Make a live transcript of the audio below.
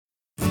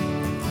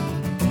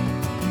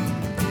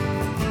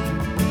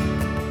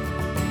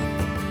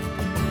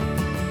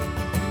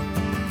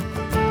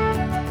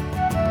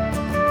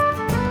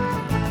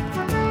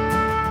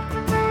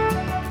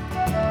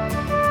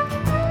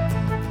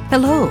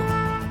Hello,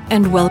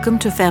 and welcome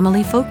to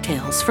Family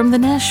Folktales from the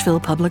Nashville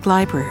Public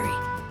Library.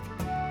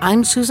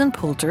 I'm Susan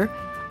Poulter,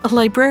 a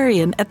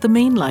librarian at the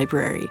main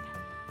library.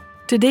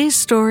 Today's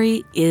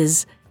story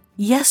is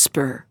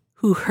Jesper,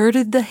 Who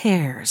Herded the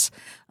Hares,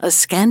 a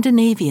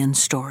Scandinavian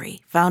story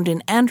found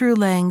in Andrew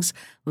Lang's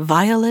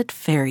Violet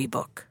Fairy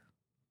Book.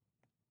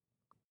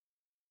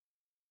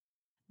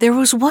 There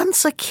was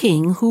once a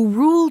king who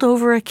ruled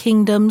over a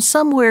kingdom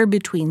somewhere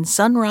between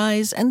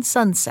sunrise and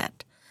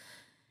sunset.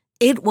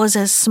 It was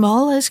as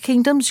small as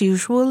kingdoms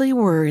usually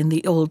were in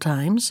the old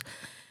times,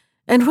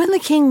 and when the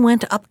king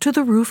went up to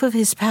the roof of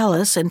his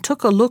palace and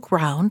took a look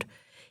round,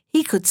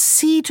 he could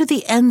see to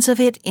the ends of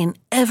it in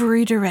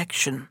every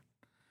direction.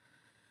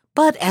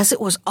 But as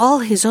it was all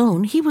his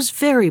own, he was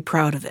very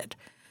proud of it,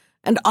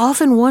 and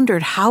often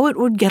wondered how it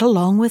would get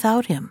along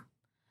without him.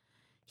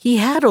 He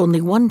had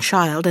only one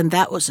child, and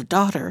that was a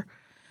daughter,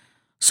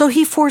 so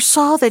he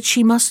foresaw that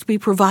she must be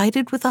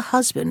provided with a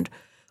husband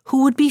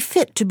who would be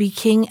fit to be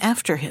king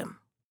after him.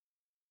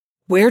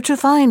 Where to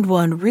find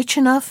one rich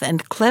enough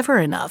and clever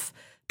enough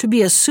to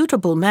be a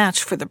suitable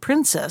match for the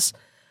princess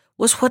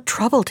was what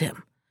troubled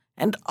him,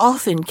 and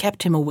often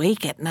kept him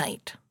awake at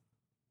night.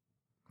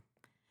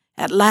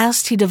 At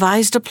last he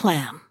devised a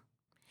plan.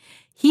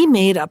 He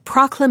made a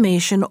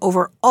proclamation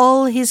over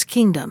all his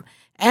kingdom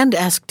and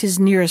asked his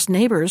nearest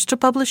neighbors to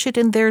publish it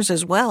in theirs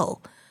as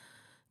well,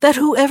 that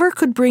whoever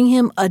could bring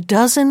him a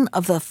dozen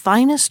of the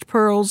finest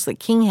pearls the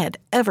king had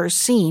ever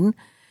seen,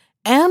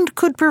 and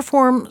could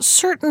perform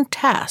certain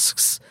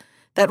tasks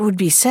that would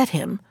beset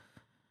him,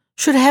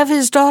 should have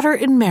his daughter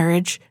in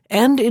marriage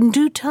and in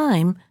due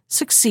time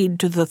succeed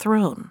to the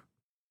throne.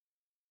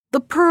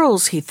 The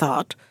pearls, he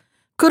thought,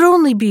 could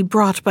only be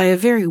brought by a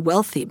very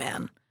wealthy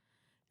man,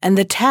 and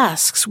the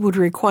tasks would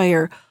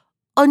require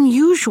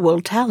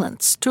unusual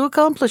talents to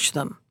accomplish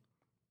them.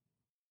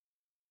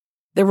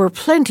 There were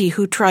plenty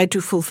who tried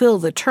to fulfill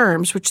the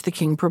terms which the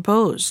king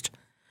proposed.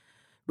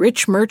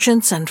 Rich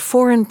merchants and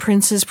foreign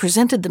princes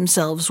presented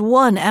themselves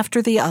one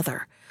after the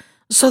other,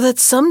 so that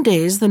some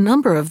days the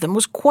number of them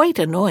was quite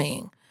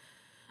annoying.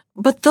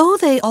 But though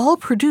they all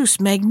produced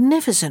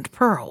magnificent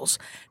pearls,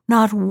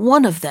 not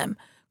one of them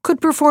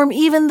could perform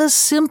even the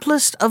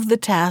simplest of the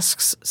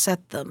tasks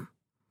set them.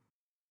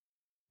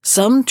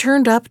 Some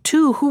turned up,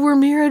 too, who were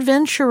mere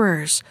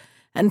adventurers,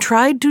 and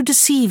tried to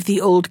deceive the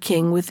old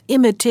king with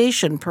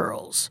imitation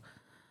pearls.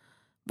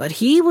 But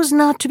he was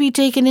not to be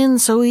taken in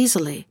so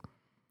easily,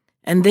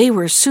 and they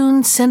were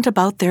soon sent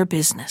about their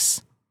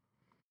business.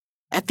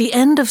 At the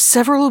end of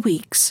several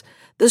weeks,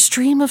 the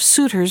stream of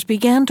suitors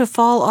began to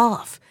fall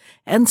off,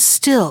 and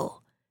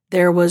still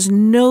there was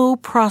no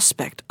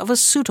prospect of a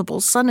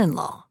suitable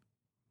son-in-law.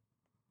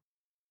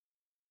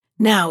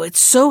 Now it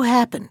so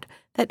happened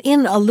that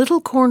in a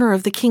little corner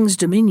of the king's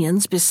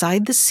dominions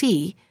beside the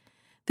sea,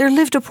 there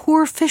lived a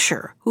poor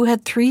fisher who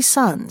had 3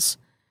 sons,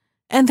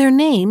 and their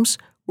names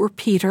were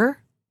Peter,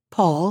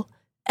 Paul,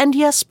 and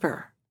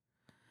Jesper.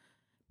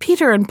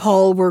 Peter and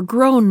Paul were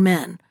grown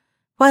men,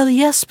 while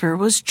Jesper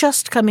was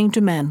just coming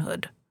to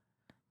manhood.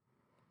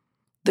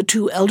 The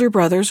 2 elder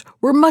brothers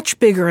were much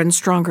bigger and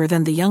stronger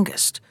than the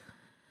youngest,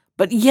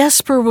 but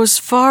Jesper was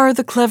far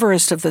the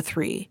cleverest of the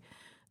 3,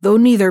 though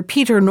neither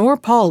Peter nor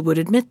Paul would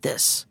admit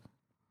this.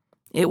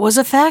 It was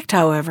a fact,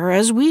 however,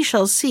 as we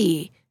shall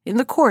see in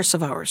the course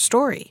of our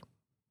story.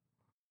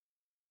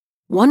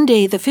 One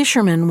day the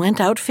fisherman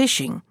went out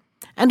fishing,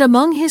 and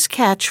among his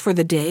catch for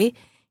the day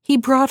he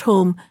brought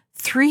home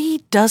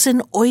 3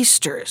 dozen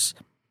oysters.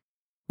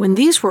 When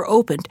these were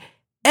opened,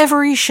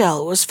 every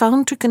shell was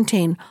found to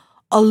contain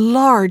a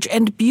large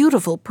and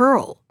beautiful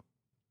pearl.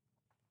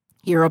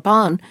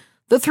 Hereupon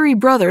the 3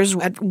 brothers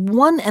at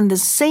one and the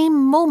same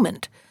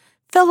moment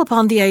fell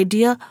upon the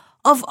idea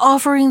of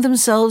offering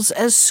themselves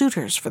as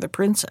suitors for the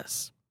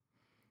princess.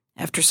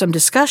 After some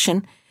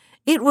discussion,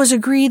 it was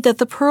agreed that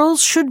the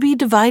pearls should be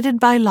divided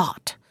by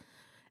lot,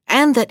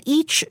 and that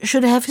each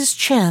should have his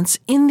chance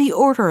in the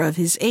order of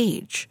his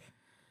age.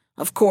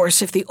 Of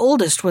course, if the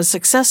oldest was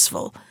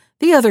successful,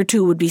 the other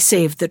 2 would be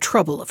saved the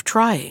trouble of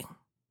trying.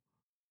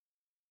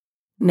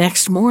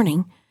 Next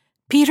morning,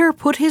 Peter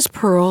put his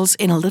pearls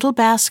in a little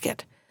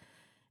basket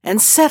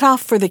and set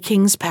off for the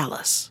king's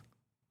palace.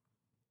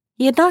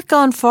 He had not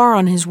gone far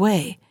on his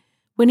way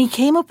when he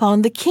came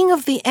upon the king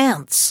of the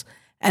ants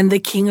and the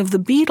king of the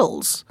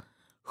beetles,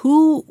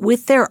 who,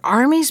 with their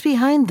armies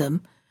behind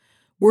them,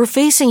 were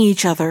facing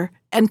each other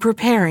and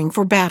preparing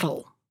for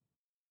battle.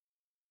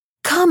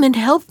 "Come and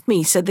help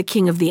me," said the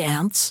king of the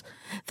ants.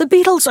 "The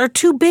beetles are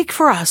too big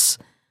for us.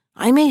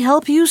 I may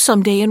help you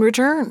some day in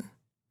return."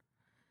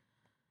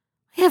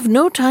 "I have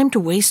no time to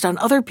waste on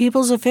other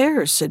people's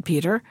affairs," said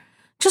Peter.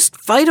 "Just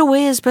fight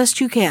away as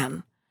best you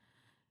can."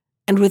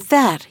 And with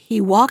that he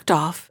walked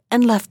off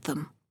and left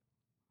them.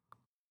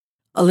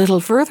 A little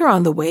further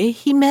on the way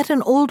he met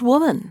an old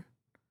woman.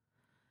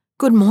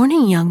 "Good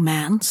morning, young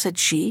man," said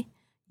she.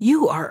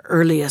 "You are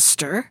early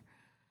astir.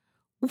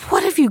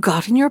 What have you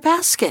got in your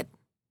basket?"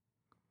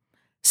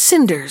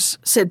 "Cinders,"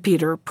 said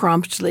Peter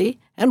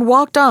promptly, and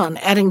walked on,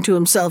 adding to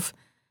himself,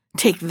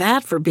 "Take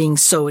that for being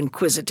so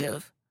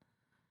inquisitive."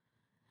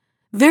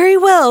 "Very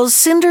well,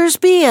 cinders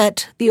be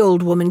it," the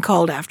old woman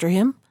called after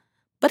him,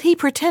 but he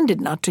pretended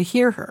not to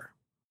hear her.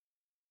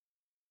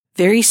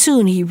 Very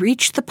soon he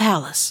reached the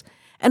palace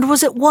and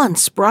was at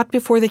once brought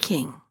before the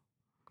king.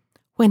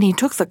 When he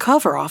took the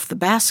cover off the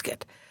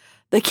basket,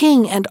 the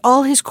king and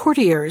all his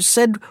courtiers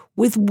said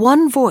with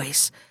one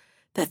voice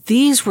that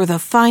these were the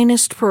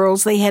finest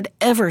pearls they had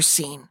ever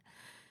seen,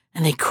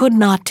 and they could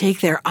not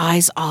take their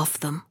eyes off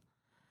them.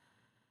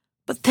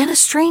 But then a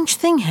strange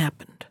thing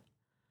happened.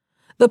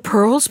 The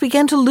pearls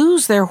began to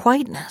lose their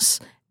whiteness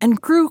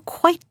and grew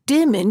quite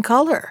dim in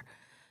color.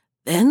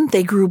 Then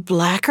they grew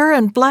blacker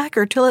and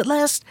blacker till at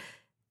last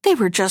they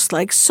were just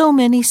like so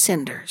many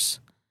cinders.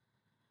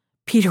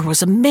 Peter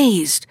was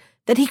amazed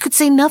that he could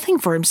say nothing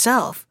for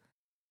himself.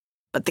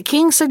 But the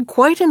king said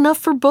quite enough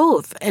for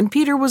both, and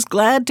Peter was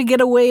glad to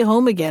get away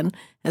home again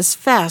as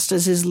fast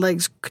as his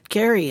legs could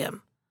carry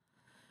him.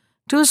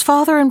 To his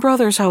father and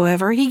brothers,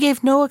 however, he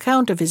gave no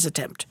account of his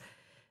attempt,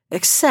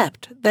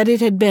 except that it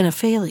had been a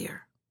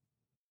failure.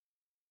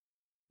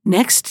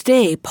 Next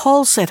day,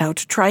 Paul set out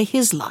to try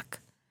his luck.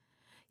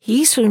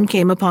 He soon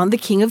came upon the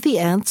king of the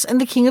ants and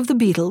the king of the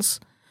beetles,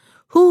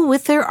 who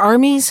with their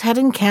armies had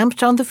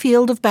encamped on the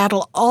field of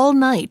battle all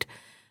night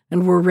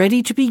and were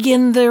ready to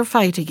begin their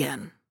fight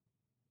again.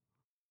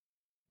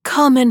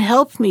 "Come and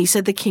help me,"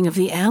 said the king of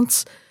the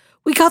ants.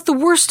 "We got the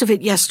worst of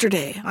it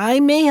yesterday. I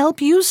may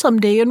help you some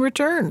day in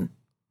return."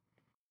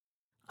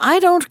 "I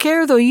don't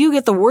care though you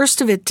get the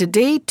worst of it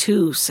today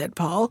too," said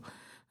Paul.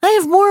 "I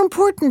have more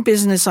important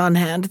business on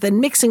hand than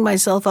mixing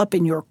myself up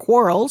in your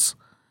quarrels."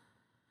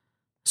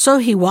 So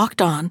he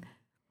walked on,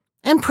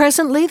 and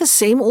presently the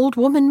same old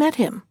woman met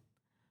him.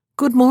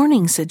 "Good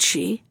morning," said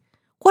she.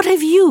 "What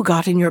have you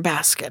got in your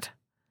basket?"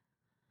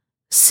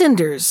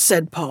 "Cinders,"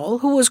 said Paul,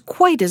 who was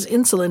quite as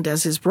insolent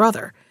as his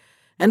brother,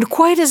 and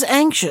quite as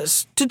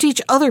anxious to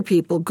teach other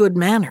people good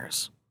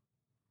manners.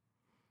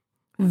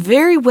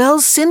 "Very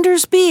well,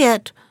 cinders be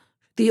it,"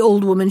 the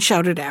old woman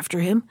shouted after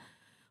him,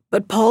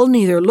 but Paul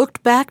neither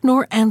looked back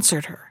nor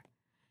answered her.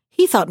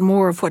 He thought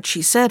more of what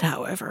she said,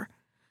 however,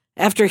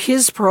 after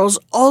his pearls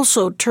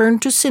also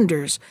turned to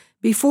cinders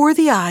before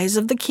the eyes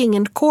of the king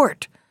and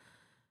court.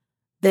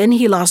 Then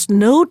he lost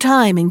no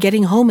time in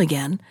getting home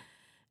again,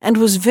 and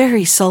was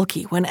very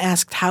sulky when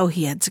asked how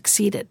he had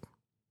succeeded.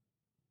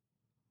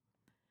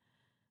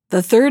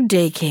 The third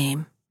day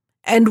came,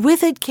 and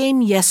with it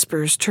came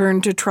Jesper's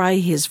turn to try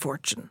his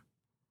fortune.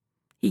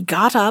 He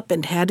got up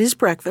and had his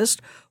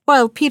breakfast,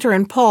 while Peter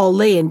and Paul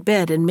lay in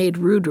bed and made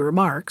rude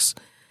remarks,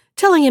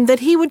 telling him that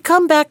he would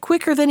come back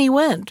quicker than he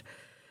went,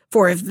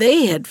 for if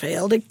they had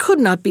failed, it could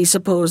not be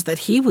supposed that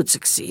he would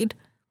succeed.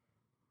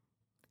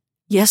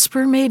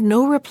 Jesper made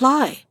no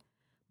reply,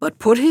 but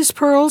put his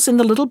pearls in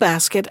the little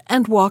basket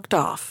and walked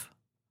off.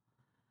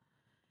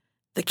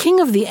 The king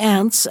of the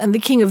ants and the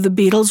king of the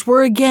beetles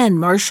were again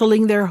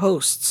marshalling their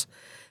hosts,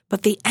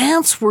 but the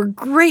ants were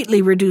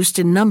greatly reduced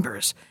in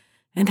numbers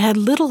and had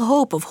little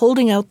hope of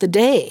holding out the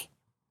day.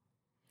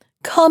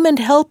 "Come and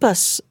help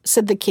us,"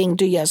 said the king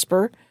to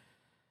Jesper,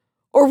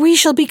 "or we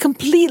shall be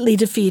completely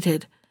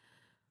defeated.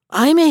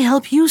 I may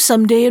help you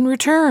some day in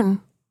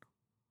return."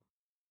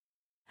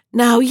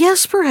 Now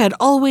Jesper had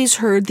always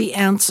heard the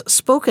ants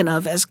spoken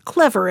of as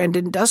clever and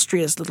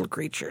industrious little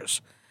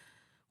creatures,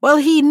 while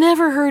he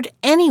never heard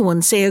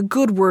anyone say a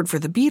good word for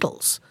the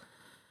beetles,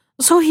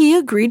 so he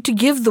agreed to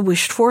give the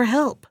wished-for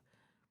help.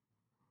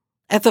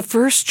 At the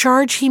first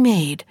charge he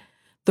made,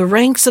 the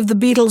ranks of the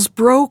beetles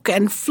broke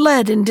and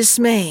fled in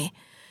dismay,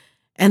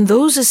 and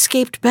those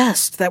escaped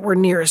best that were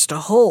nearest a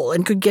hole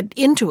and could get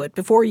into it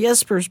before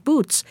Jesper's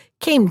boots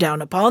came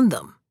down upon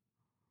them.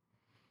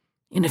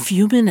 In a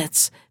few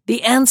minutes,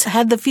 the ants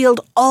had the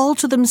field all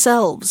to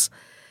themselves,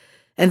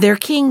 and their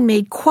king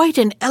made quite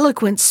an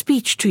eloquent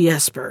speech to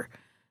Jesper,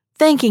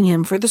 thanking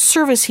him for the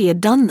service he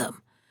had done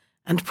them,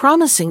 and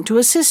promising to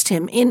assist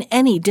him in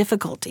any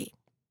difficulty.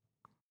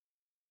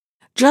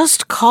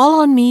 "Just call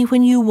on me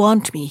when you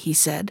want me," he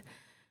said,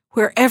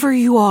 "wherever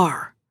you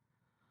are.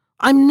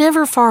 I'm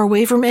never far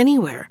away from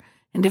anywhere,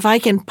 and if I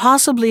can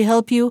possibly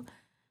help you,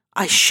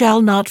 I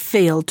shall not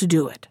fail to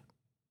do it."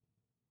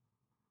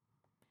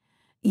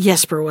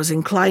 Jesper was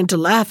inclined to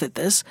laugh at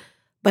this,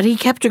 but he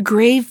kept a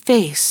grave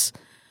face,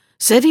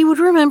 said he would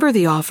remember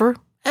the offer,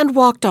 and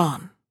walked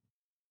on.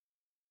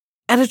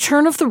 At a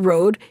turn of the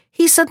road,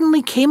 he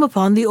suddenly came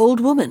upon the old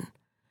woman.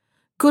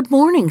 "Good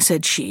morning,"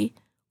 said she.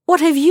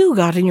 "What have you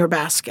got in your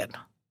basket?"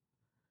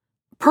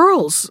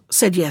 "Pearls,"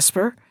 said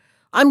Jesper.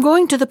 "I'm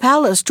going to the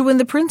palace to win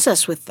the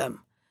princess with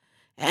them."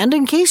 And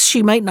in case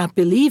she might not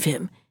believe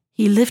him,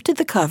 he lifted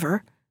the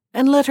cover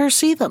and let her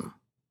see them.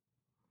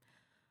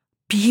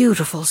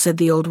 "Beautiful," said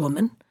the old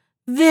woman.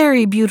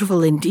 "Very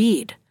beautiful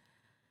indeed.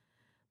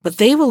 But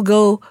they will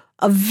go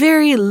a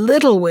very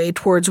little way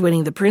towards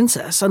winning the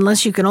princess,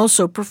 unless you can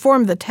also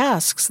perform the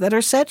tasks that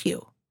are set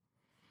you.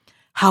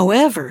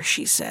 However,"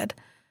 she said,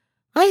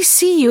 "I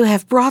see you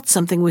have brought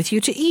something with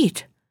you to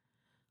eat.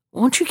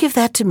 Won't you give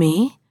that to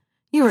me?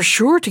 You are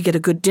sure to get a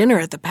good dinner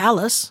at the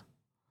palace."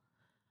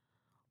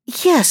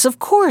 "Yes, of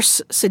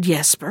course," said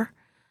Jesper.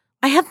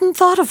 "I hadn't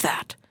thought of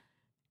that.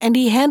 and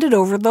he handed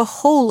over the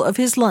whole of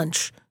his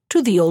lunch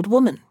to the old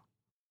woman.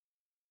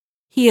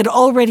 He had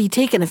already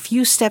taken a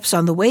few steps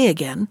on the way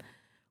again,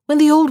 when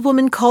the old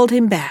woman called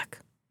him back.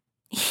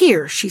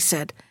 "Here," she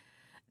said,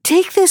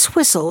 "take this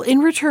whistle in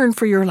return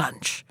for your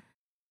lunch.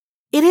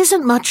 It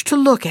isn't much to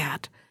look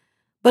at,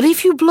 but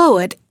if you blow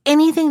it,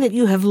 anything that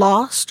you have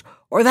lost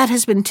or that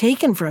has been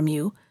taken from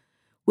you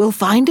will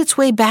find its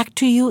way back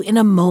to you in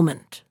a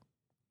moment."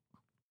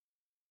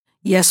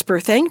 Jesper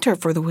thanked her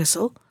for the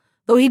whistle,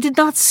 though he did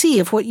not see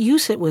of what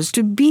use it was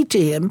to be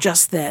to him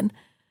just then,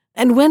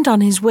 and went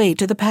on his way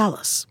to the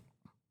palace.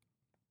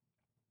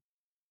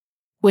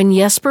 When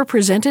Jesper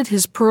presented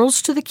his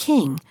pearls to the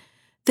king,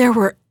 there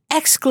were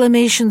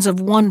exclamations of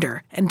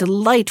wonder and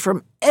delight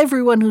from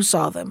everyone who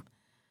saw them.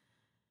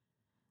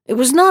 It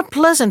was not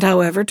pleasant,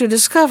 however, to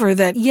discover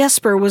that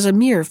Jesper was a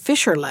mere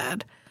fisher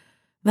lad.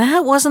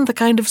 That wasn't the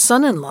kind of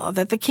son-in-law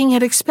that the king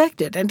had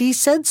expected, and he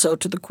said so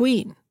to the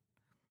queen.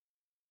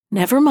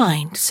 "Never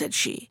mind," said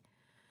she.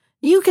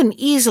 "You can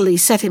easily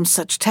set him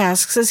such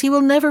tasks as he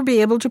will never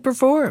be able to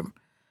perform.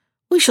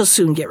 We shall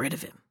soon get rid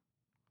of him."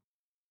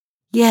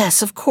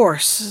 "Yes, of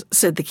course,"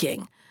 said the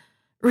king.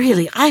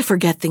 "Really, I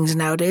forget things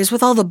nowadays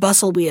with all the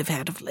bustle we have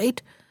had of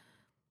late."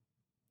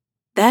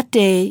 That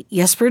day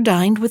Jesper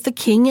dined with the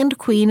king and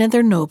queen and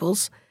their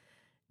nobles,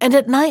 and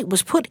at night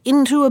was put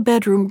into a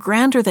bedroom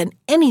grander than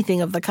anything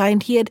of the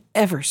kind he had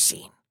ever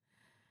seen.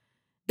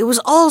 It was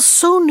all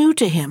so new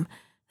to him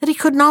that he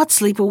could not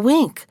sleep a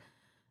wink,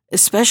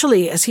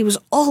 especially as he was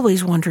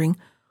always wondering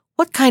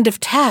what kind of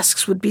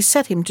tasks would be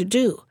set him to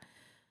do,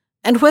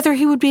 and whether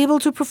he would be able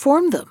to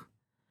perform them.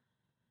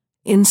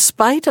 In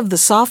spite of the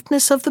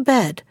softness of the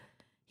bed,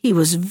 he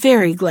was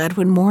very glad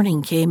when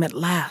morning came at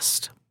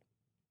last.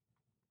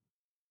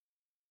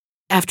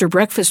 After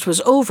breakfast was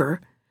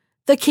over,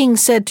 the king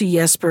said to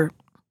Jesper,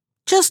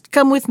 "Just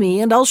come with me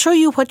and I'll show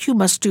you what you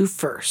must do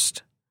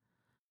first."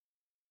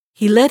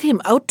 He led him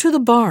out to the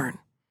barn,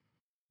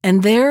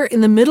 and there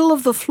in the middle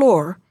of the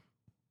floor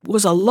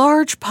was a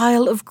large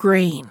pile of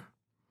grain.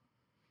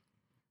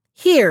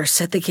 "Here,"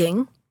 said the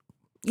king,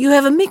 "you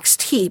have a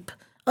mixed heap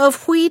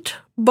of wheat,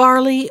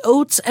 barley,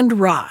 oats, and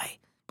rye,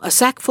 a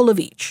sackful of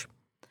each.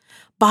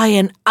 By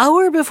an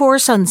hour before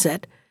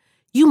sunset,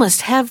 you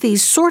must have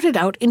these sorted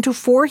out into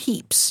 4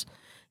 heaps,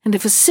 and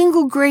if a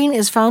single grain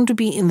is found to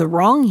be in the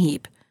wrong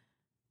heap,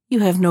 you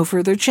have no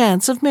further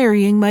chance of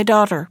marrying my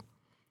daughter.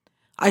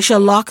 I shall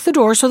lock the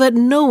door so that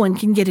no one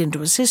can get in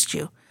to assist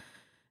you,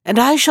 and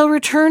I shall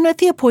return at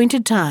the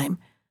appointed time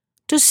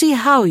to see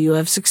how you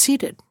have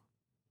succeeded."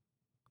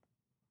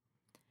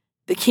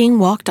 The king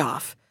walked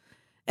off,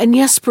 and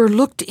Jesper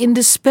looked in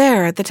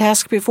despair at the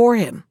task before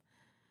him.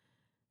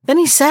 Then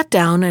he sat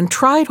down and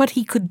tried what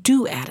he could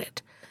do at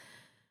it.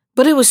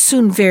 But it was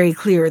soon very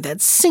clear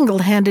that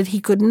single-handed he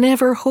could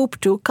never hope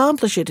to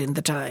accomplish it in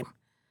the time.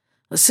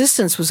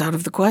 Assistance was out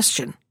of the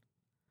question.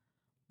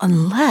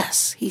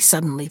 Unless, he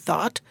suddenly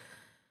thought,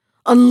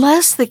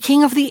 unless the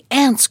king of the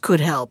ants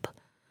could help.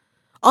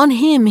 On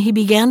him he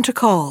began to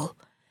call,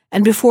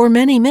 and before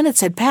many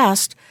minutes had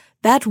passed,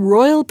 that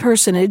royal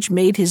personage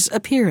made his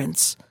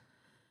appearance.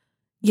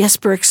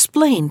 Jesper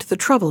explained the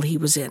trouble he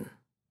was in.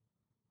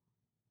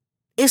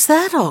 "Is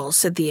that all?"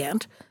 said the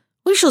ant.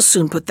 "We shall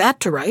soon put that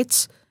to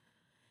rights."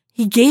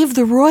 He gave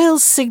the royal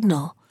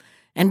signal,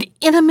 and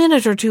in a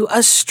minute or two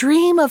a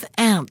stream of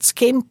ants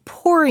came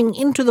pouring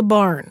into the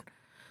barn,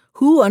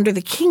 who, under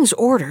the king's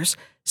orders,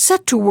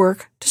 set to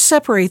work to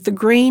separate the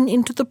grain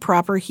into the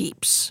proper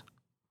heaps.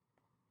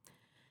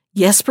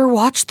 Jesper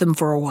watched them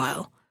for a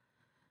while,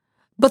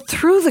 but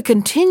through the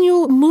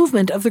continual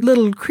movement of the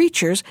little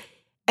creatures,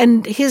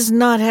 and his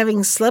not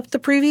having slept the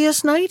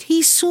previous night,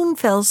 he soon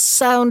fell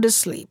sound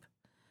asleep.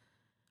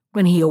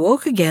 When he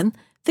awoke again,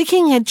 the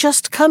king had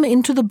just come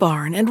into the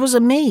barn and was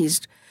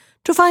amazed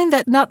to find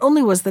that not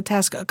only was the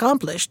task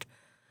accomplished,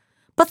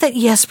 but that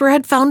Jesper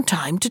had found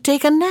time to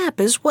take a nap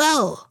as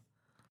well.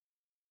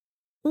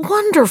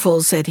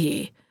 "Wonderful," said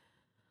he.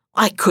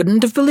 "I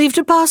couldn't have believed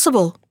it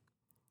possible.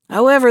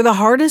 However, the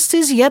hardest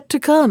is yet to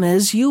come,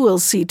 as you will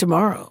see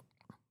tomorrow."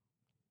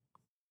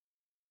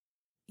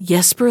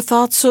 Jesper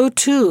thought so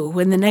too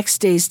when the next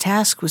day's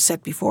task was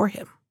set before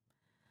him.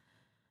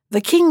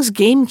 The king's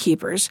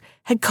gamekeepers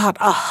had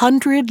caught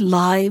 100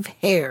 live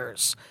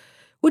hares,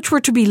 which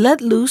were to be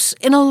let loose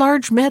in a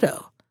large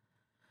meadow,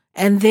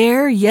 and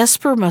there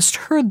Jesper must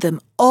herd them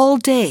all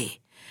day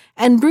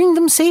and bring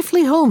them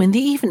safely home in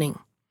the evening.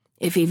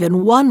 If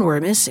even one were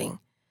missing,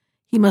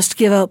 he must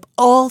give up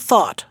all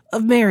thought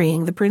of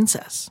marrying the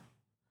princess.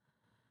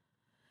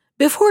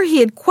 Before he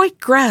had quite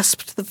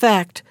grasped the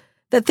fact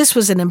that this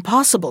was an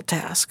impossible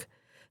task,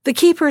 the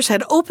keepers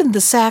had opened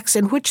the sacks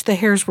in which the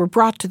hares were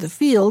brought to the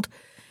field,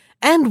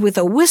 and with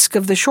a whisk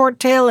of the short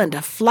tail and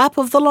a flap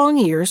of the long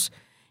ears,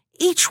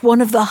 each one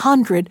of the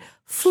 100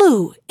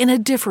 flew in a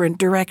different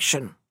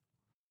direction.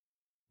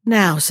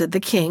 "Now," said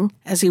the king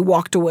as he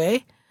walked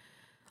away,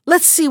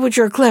 "let's see what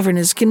your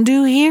cleverness can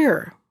do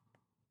here."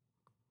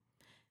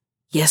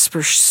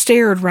 Jesper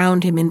stared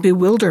round him in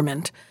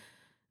bewilderment.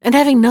 and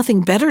having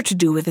nothing better to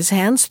do with his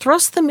hands,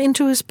 thrust them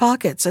into his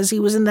pockets as he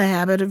was in the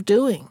habit of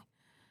doing.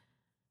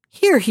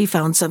 Here he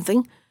found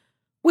something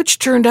which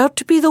turned out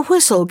to be the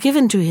whistle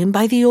given to him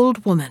by the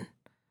old woman.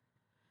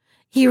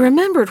 He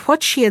remembered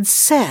what she had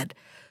said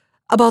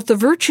about the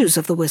virtues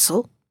of the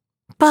whistle,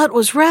 but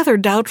was rather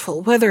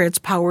doubtful whether its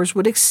powers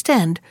would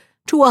extend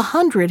to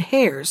 100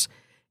 hares,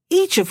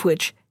 each of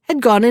which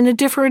had gone in a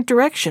different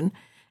direction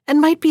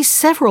and might be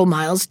several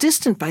miles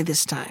distant by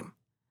this time.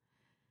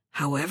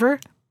 However,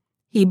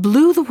 he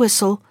blew the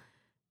whistle,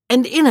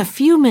 and in a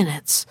few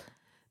minutes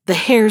the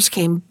hares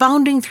came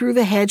bounding through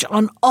the hedge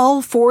on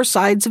all 4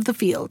 sides of the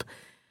field,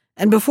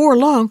 and before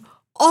long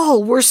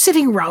all were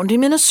sitting round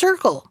him in a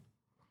circle.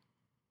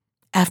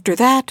 After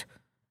that,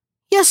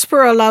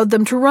 Jesper allowed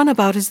them to run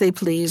about as they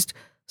pleased,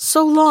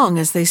 so long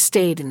as they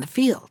stayed in the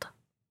field.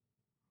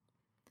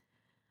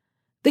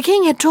 The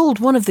king had told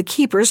one of the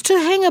keepers to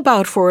hang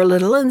about for a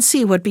little and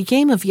see what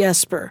became of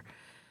Jesper,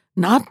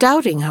 not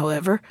doubting,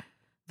 however,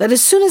 that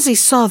as soon as he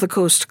saw the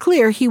coast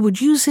clear he would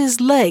use his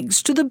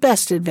legs to the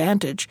best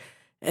advantage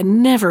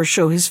and never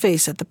show his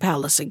face at the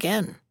palace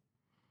again.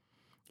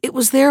 It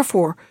was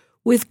therefore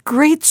with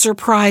great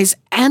surprise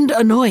and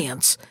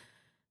annoyance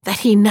that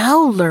he now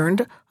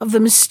learned of the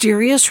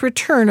mysterious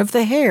return of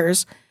the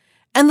hares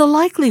and the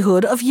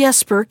likelihood of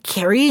Jesper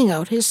carrying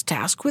out his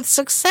task with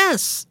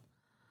success.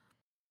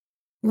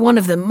 "One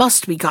of them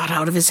must be got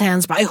out of his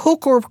hands by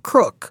hook or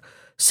crook,"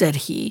 said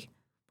he.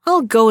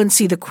 "I'll go and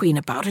see the queen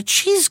about it.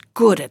 She's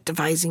good at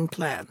devising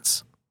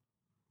plans."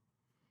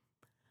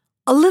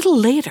 A little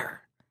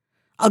later,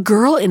 a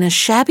girl in a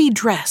shabby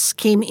dress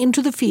came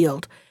into the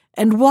field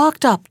and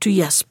walked up to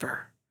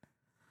Jesper.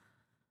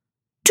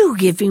 "Do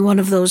give me one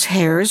of those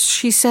hares,"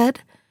 she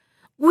said.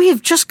 "We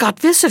have just got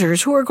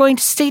visitors who are going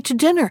to stay to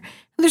dinner,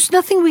 and there's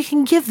nothing we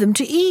can give them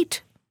to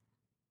eat."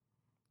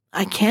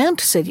 "I can't,"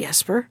 said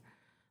Jesper.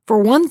 "For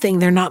one thing,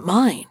 they're not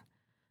mine.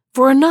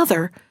 For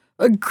another,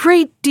 a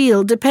great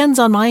deal depends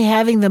on my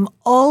having them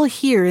all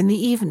here in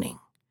the evening."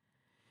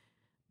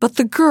 But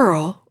the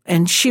girl,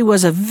 and she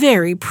was a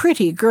very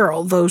pretty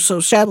girl, though so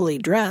shabbily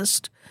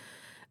dressed,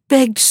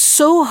 begged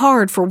so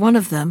hard for one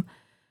of them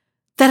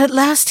that at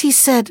last he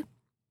said,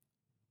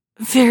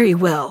 "Very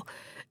well,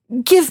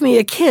 give me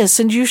a kiss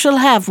and you shall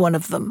have one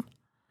of them."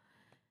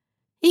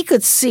 He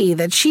could see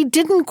that she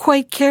didn't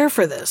quite care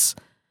for this,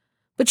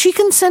 but she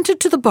consented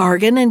to the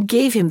bargain and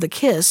gave him the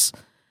kiss,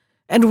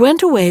 and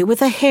went away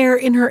with a hare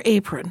in her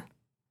apron.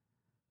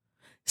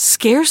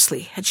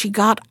 Scarcely had she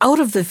got out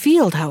of the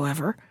field,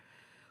 however,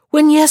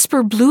 when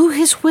Jesper blew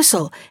his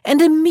whistle,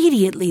 and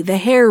immediately the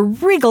hare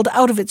wriggled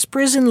out of its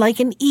prison like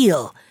an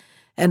eel,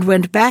 and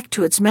went back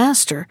to its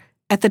master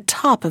at the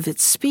top of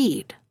its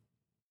speed.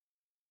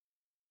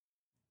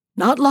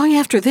 Not long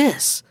after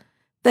this,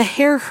 the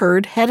hare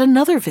herd had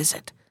another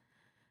visit.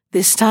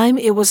 This time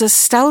it was a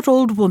stout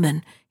old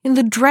woman in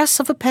the dress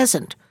of a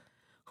peasant,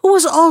 who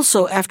was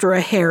also after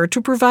a hare to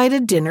provide a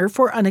dinner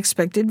for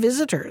unexpected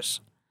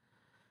visitors.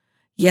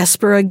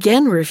 Jesper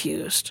again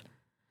refused,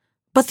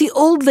 but the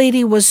old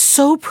lady was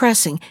so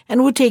pressing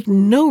and would take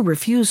no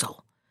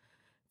refusal,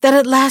 that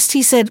at last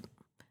he said,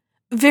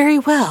 "Very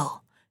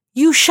well,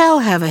 you shall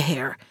have a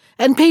hare,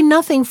 and pay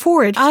nothing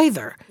for it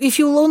either, if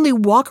you'll only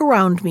walk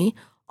around me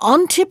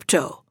on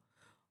tiptoe,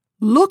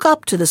 look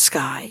up to the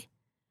sky,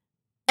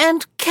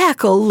 and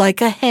cackle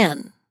like a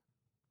hen."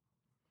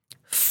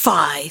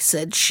 "Fie,"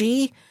 said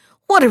she,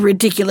 "what a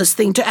ridiculous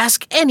thing to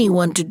ask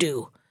anyone to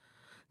do.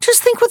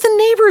 Just think what the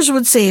neighbors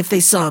would say if they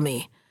saw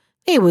me.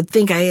 They would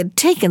think I had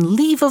taken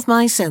leave of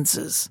my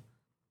senses."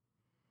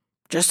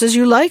 "Just as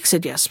you like,"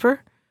 said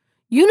Jesper.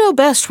 "You know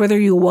best whether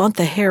you want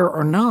the hare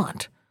or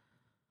not."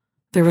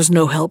 There was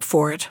no help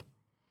for it,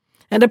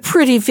 and a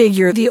pretty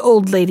figure the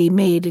old lady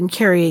made in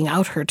carrying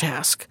out her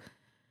task.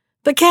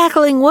 The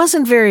cackling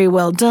wasn't very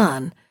well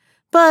done,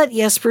 but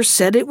Jesper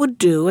said it would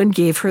do and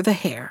gave her the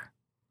hare.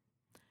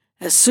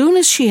 As soon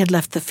as she had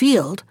left the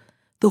field,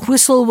 the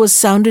whistle was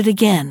sounded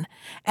again,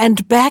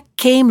 and back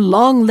came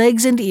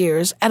Longlegs and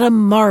Ears at a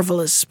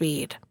marvelous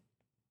speed.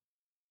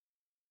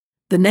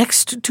 The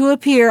next to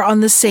appear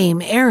on the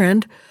same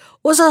errand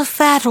was a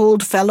fat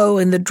old fellow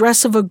in the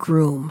dress of a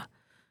groom.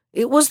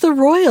 It was the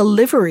royal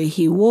livery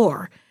he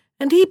wore,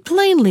 and he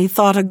plainly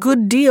thought a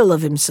good deal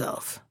of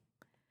himself.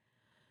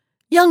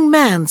 "Young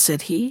man,"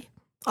 said he,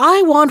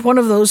 "I want one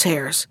of those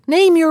hares.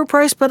 Name your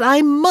price, but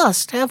I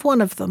must have one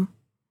of them."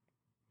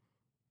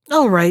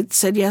 "All right,"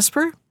 said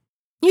Jesper.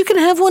 "You can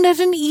have one at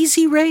an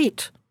easy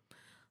rate.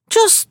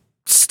 Just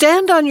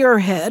stand on your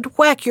head,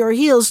 whack your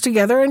heels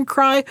together, and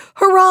cry,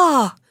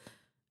 'Hurrah!'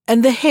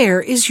 and the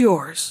hare is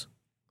yours."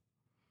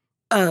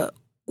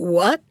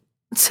 What?"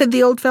 said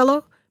the old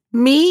fellow.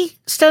 "Me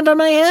stand on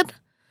my head?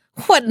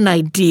 What an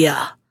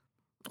idea!"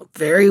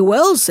 "Very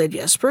well," said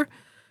Jesper.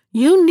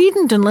 "You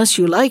needn't unless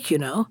you like, you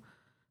know.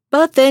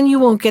 But then you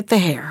won't get the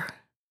hare."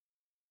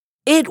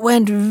 It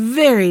went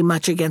very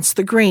much against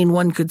the grain,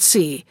 one could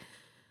see,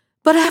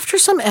 but after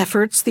some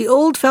efforts the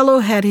old fellow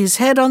had his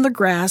head on the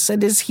grass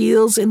and his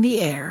heels in the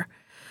air.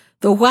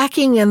 The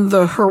whacking and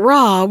the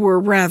hurrah were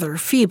rather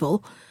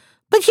feeble,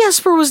 But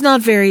Jesper was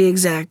not very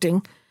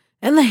exacting,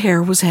 and the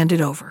hare was handed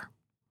over.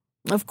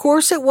 Of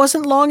course, it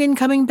wasn't long in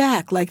coming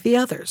back like the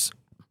others.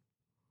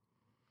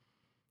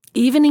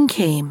 Evening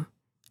came,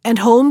 and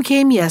home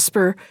came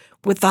Jesper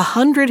with the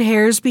 100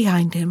 hares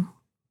behind him.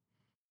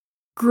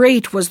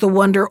 Great was the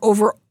wonder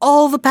over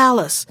all the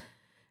palace,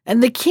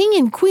 and the king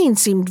and queen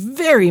seemed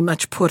very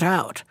much put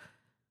out.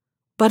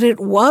 But it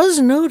was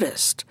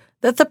noticed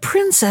that the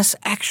princess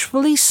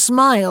actually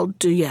smiled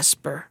to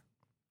Jesper.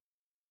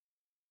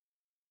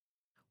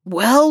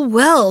 "Well,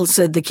 well,"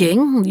 said the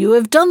king, "you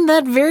have done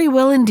that very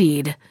well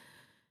indeed.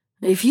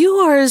 If you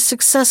are as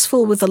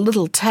successful with a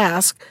little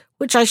task,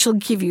 which I shall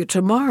give you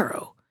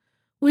tomorrow,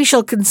 we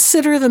shall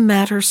consider the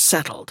matter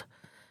settled,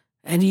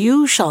 and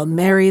you shall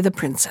marry the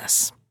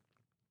princess."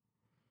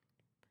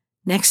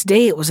 Next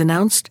day it was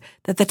announced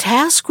that the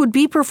task would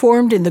be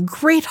performed in the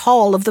great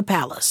hall of the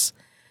palace,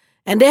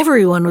 and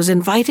everyone was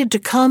invited to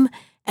come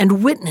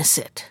and witness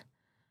it.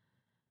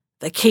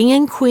 The king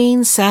and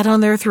queen sat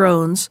on their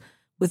thrones,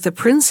 with the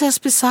princess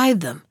beside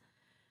them,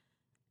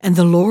 and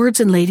the lords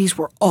and ladies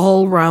were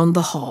all round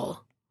the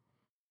hall.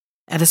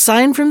 At a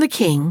sign from the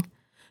king,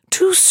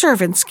 2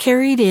 servants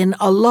carried in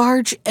a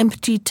large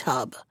empty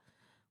tub,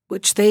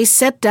 which they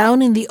set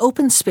down in the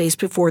open space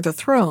before the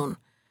throne,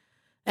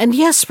 and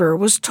Jesper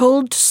was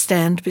told to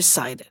stand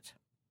beside it.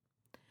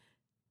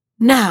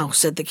 "Now,"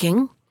 said the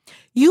king,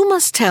 "you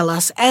must tell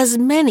us as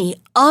many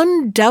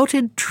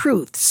undoubted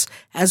truths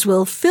as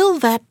will fill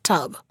that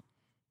tub,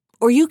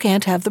 or you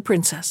can't have the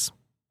princess."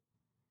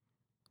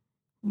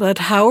 "But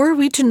how are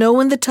we to know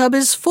when the tub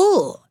is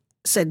full?"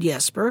 said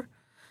Jesper.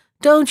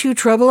 "Don't you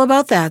trouble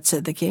about that,"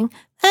 said the king.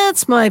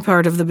 "That's my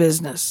part of the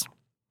business."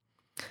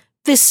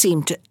 This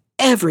seemed to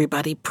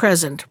everybody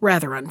present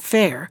rather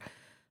unfair,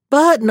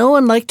 but no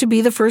one liked to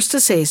be the first to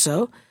say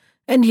so,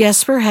 and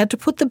Jesper had to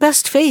put the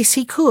best face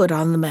he could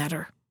on the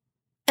matter,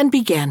 and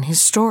began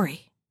his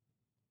story.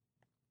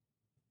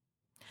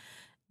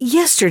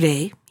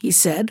 "Yesterday," he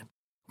said,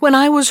 "when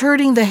I was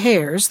herding the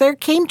hares, there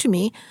came to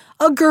me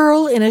a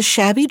girl in a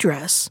shabby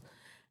dress,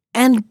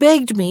 and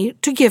begged me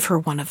to give her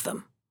one of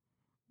them.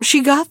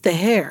 She got the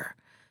hare,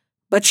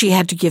 but she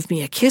had to give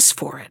me a kiss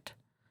for it.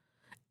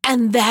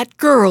 And that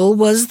girl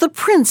was the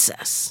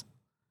princess.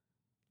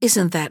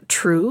 Isn't that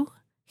true?"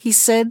 he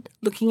said,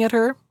 looking at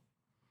her.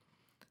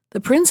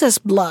 The princess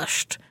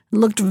blushed and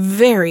looked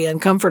very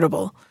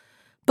uncomfortable,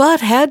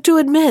 but had to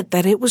admit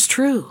that it was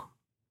true.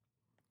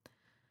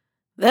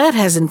 "That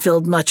hasn't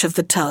filled much of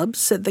the tub,"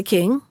 said the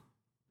king.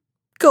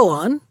 "Go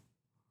on."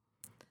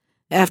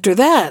 "After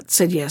that,"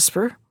 said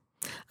Jesper,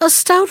 "a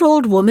stout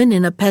old woman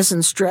in a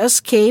peasant's dress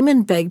came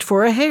and begged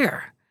for a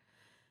hare.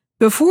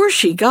 Before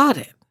she got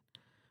it,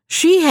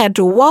 she had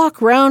to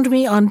walk round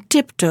me on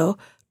tiptoe,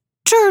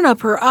 turn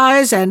up her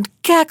eyes, and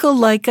cackle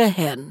like a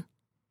hen.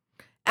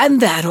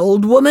 And that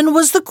old woman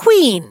was the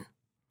queen.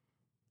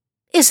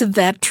 Isn't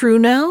that true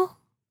now?"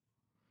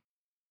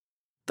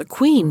 The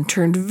queen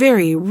turned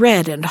very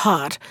red and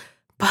hot,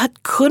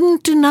 but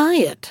couldn't deny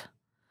it.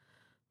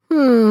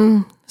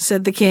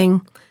 Said the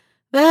king,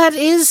 "that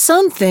is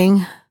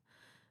something.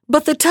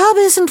 But the tub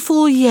isn't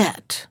full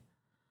yet."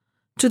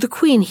 To the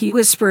queen he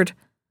whispered,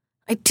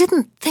 "I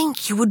didn't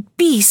think you would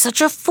be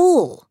such a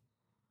fool."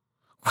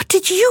 "What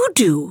did you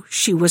do?"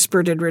 she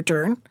whispered in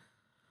return.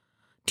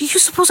 "Do you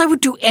suppose I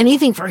would do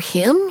anything for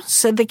him?"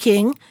 said the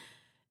king,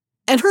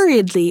 and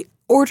hurriedly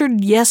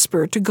ordered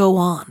Jesper to go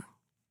on.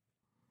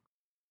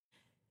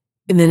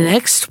 "In the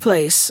next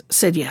place,"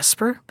 said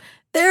Jesper,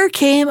 "there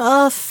came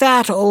a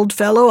fat old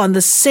fellow on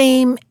the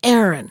same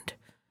errand.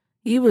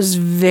 He was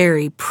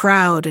very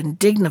proud and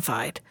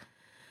dignified,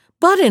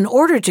 but in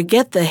order to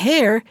get the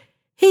hare,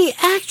 he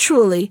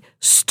actually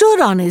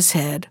stood on his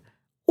head,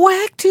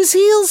 whacked his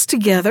heels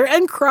together,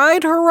 and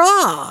cried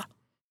hurrah.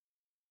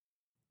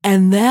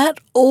 And that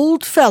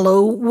old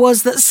fellow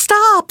was the—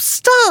 "Stop,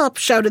 stop,"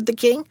 shouted the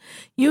king.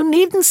 "You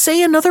needn't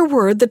say another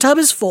word, the tub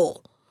is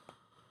full."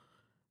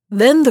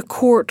 Then the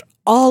court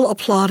all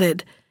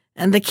applauded,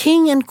 and the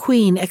king and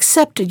queen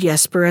accepted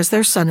Jesper as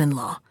their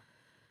son-in-law.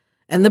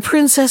 And the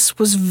princess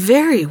was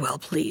very well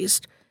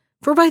pleased,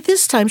 for by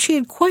this time she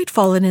had quite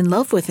fallen in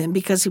love with him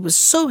because he was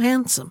so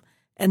handsome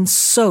and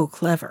so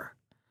clever.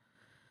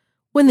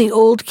 When the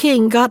old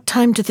king got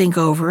time to think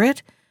over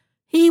it,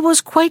 he was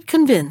quite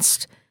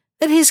convinced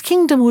that his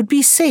kingdom would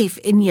be safe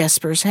in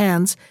Jesper's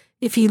hands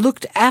if he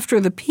looked after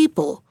the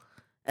people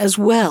as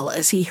well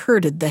as he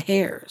herded the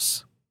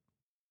hares.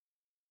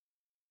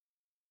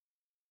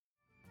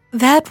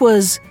 That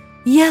was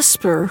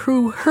Jesper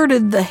Who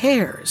Herded the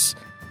Hares,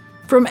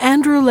 from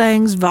Andrew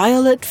Lang's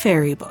Violet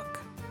Fairy Book.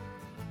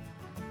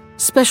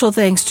 Special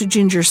thanks to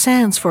Ginger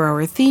Sands for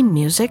our theme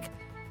music.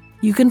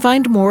 You can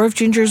find more of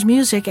Ginger's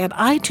music at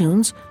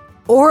iTunes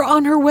or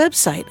on her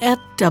website at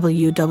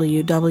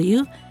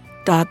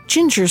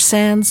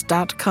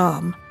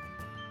www.gingersands.com.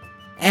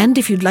 And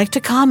if you'd like to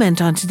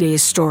comment on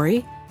today's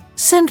story,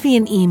 send me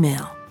an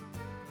email.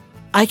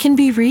 I can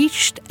be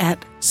reached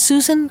at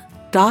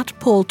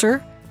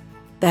susan.poulter,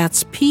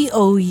 that's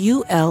Poulter,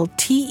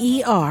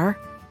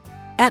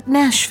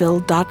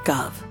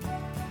 @nashville.gov.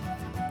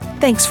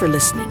 Thanks for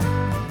listening.